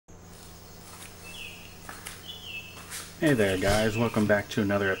Hey there guys, welcome back to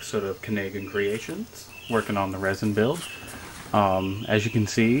another episode of KeenaganCreations, working on the resin build. As you can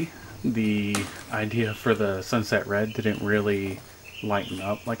see, the idea for the sunset red didn't really lighten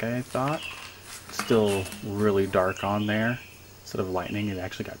up like I thought. It's still really dark on there. Instead of lightening, it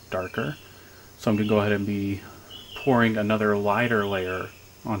actually got darker. So I'm going to go ahead and be pouring another lighter layer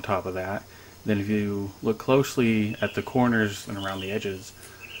on top of that. Then if you look closely at the corners and around the edges,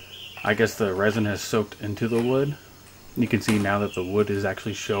 I guess the resin has soaked into the wood. You can see now that the wood is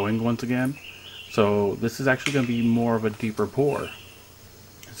actually showing once again. So this is actually going to be more of a deeper pour.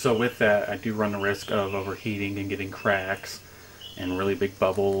 So with that, I do run the risk of overheating and getting cracks and really big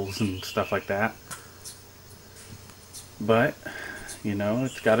bubbles and stuff like that. But, you know,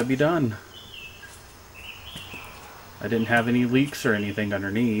 it's got to be done. I didn't have any leaks or anything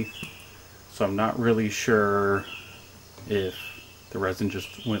underneath, so I'm not really sure if the resin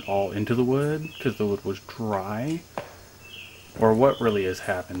just went all into the wood because the wood was dry, or what really has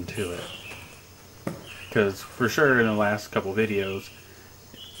happened to it. Because for sure in the last couple videos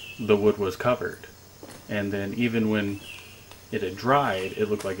the wood was covered, and then even when it had dried it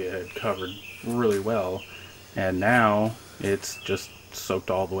looked like it had covered really well, and now it's just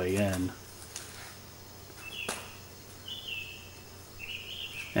soaked all the way in.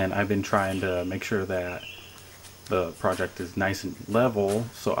 And I've been trying to make sure that the project is nice and level,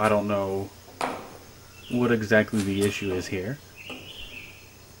 so I don't know what exactly the issue is here.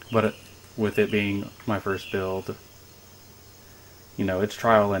 But with it being my first build, you know, it's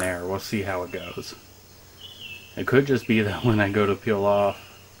trial and error. We'll see how it goes. It could just be that when I go to peel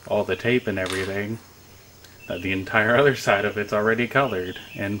off all the tape and everything, that the entire other side of it's already colored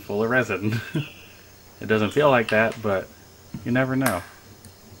and full of resin. It doesn't feel like that, but you never know.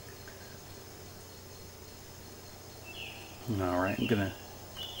 Alright,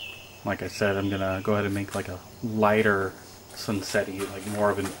 like I said, I'm gonna go ahead and make like a lighter sunset-y, like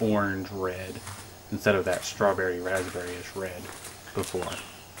more of an orange red instead of that strawberry raspberry-ish red before.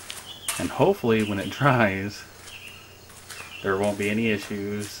 And hopefully when it dries there won't be any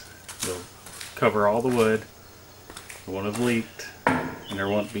issues. It'll cover all the wood, it won't have leaked, and there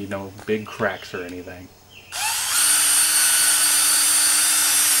won't be no big cracks or anything.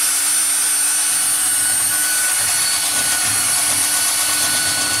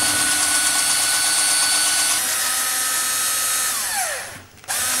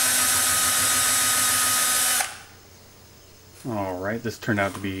 Alright, this turned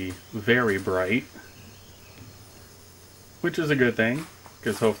out to be very bright, which is a good thing,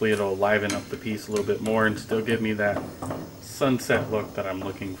 because hopefully it'll liven up the piece a little bit more and still give me that sunset look that I'm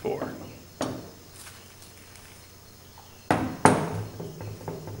looking for.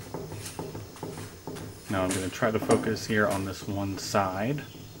 Now I'm going to try to focus here on this one side.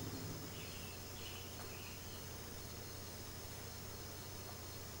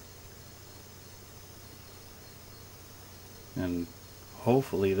 And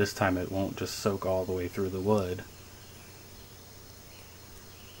hopefully this time it won't just soak all the way through the wood.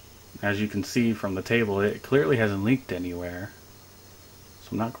 As you can see from the table, it clearly hasn't leaked anywhere. So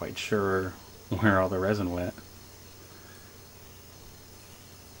I'm not quite sure where all the resin went.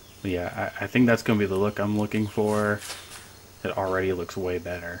 But yeah, I think that's going to be the look I'm looking for. It already looks way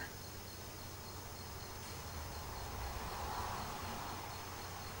better.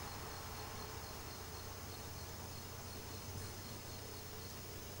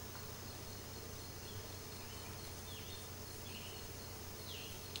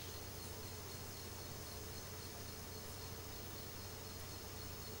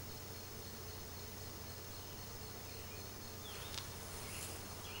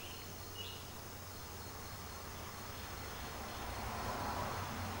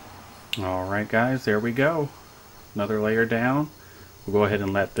 Alright guys, there we go. Another layer down. We'll go ahead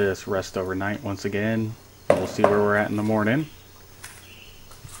and let this rest overnight once again. We'll see where we're at in the morning.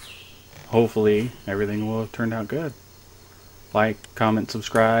 Hopefully everything will have turned out good. Like, comment,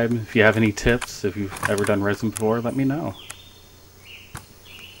 subscribe. If you have any tips, if you've ever done resin before, let me know.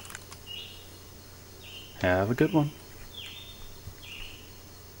 Have a good one.